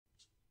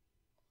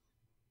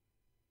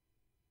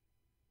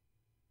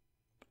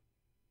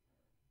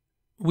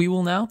We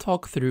will now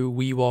talk through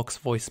WeWALK's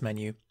voice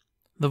menu.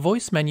 The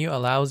voice menu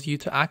allows you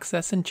to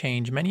access and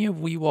change many of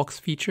WeWALK's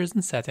features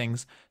and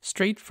settings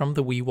straight from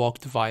the WeWALK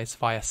device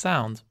via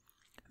sound.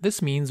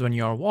 This means when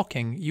you are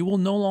walking, you will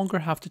no longer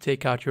have to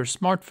take out your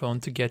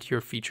smartphone to get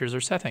your features or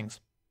settings.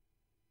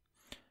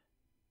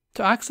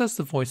 To access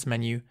the voice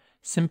menu,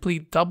 simply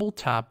double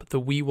tap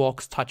the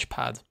WeWALK's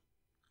touchpad.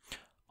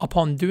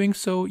 Upon doing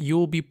so, you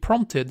will be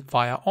prompted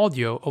via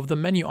audio of the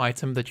menu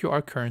item that you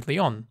are currently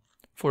on.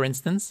 For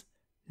instance,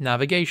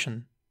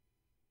 navigation.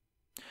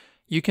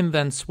 You can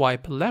then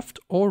swipe left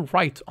or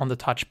right on the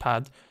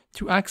touchpad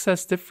to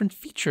access different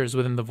features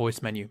within the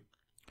voice menu.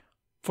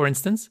 For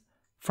instance,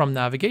 from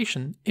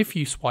navigation, if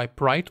you swipe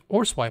right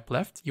or swipe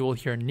left, you will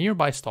hear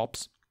nearby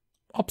stops,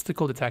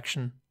 obstacle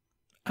detection,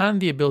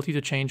 and the ability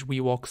to change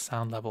WeWALK's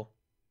sound level.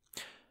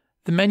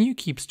 The menu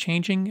keeps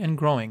changing and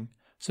growing,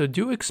 so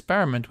do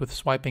experiment with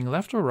swiping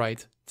left or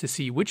right to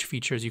see which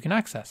features you can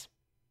access.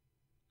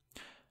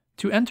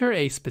 To enter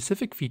a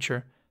specific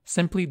feature,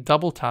 simply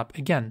double tap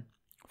again.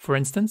 For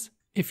instance,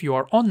 if you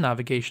are on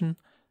navigation,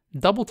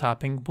 double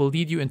tapping will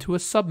lead you into a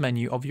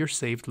submenu of your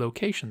saved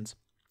locations.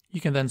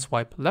 You can then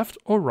swipe left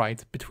or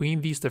right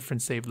between these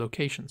different saved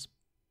locations.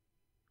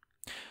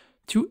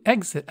 To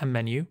exit a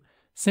menu,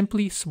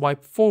 simply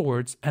swipe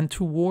forwards and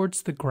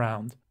towards the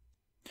ground.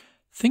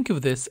 Think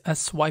of this as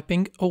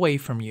swiping away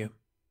from you.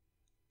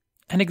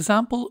 An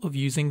example of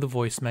using the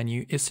voice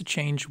menu is to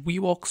change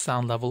WeWALK's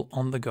sound level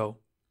on the go.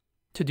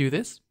 To do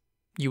this,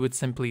 you would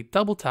simply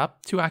double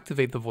tap to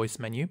activate the voice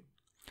menu,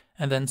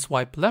 and then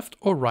swipe left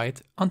or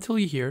right until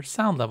you hear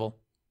sound level.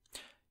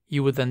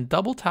 You would then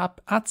double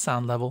tap at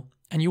sound level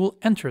and you will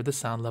enter the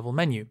sound level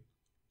menu,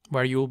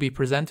 where you will be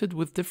presented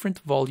with different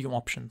volume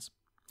options.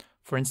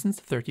 For instance,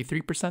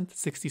 33%,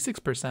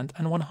 66%,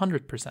 and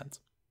 100%.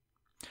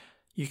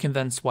 You can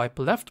then swipe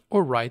left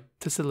or right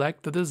to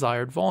select the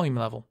desired volume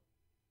level.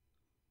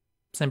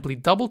 Simply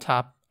double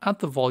tap at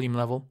the volume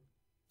level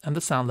and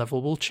the sound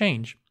level will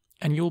change,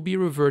 and you will be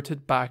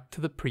reverted back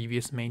to the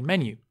previous main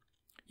menu.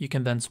 You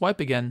can then swipe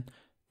again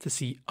to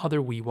see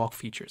other WeWALK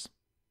features.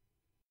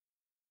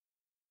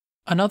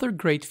 Another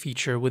great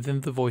feature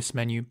within the voice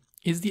menu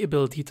is the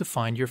ability to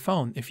find your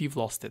phone if you've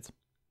lost it.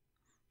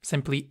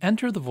 Simply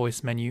enter the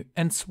voice menu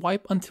and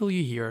swipe until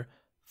you hear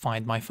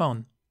 "Find my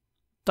phone."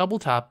 Double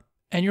tap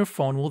and your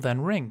phone will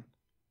then ring.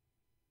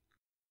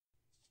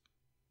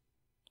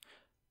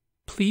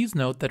 Please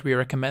note that we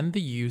recommend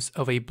the use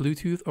of a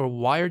Bluetooth or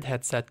wired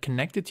headset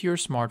connected to your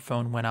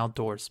smartphone when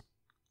outdoors.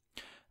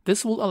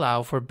 This will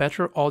allow for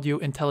better audio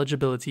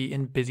intelligibility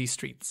in busy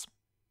streets.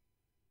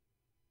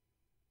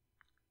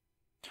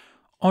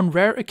 On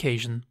rare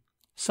occasion,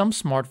 some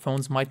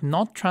smartphones might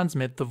not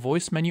transmit the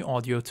voice menu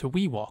audio to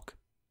WeWALK.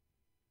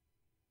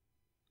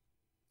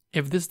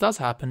 If this does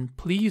happen,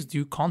 please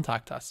do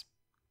contact us.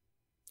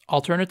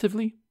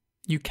 Alternatively,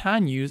 you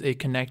can use a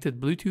connected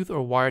Bluetooth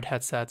or wired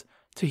headset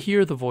to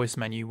hear the voice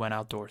menu when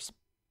outdoors.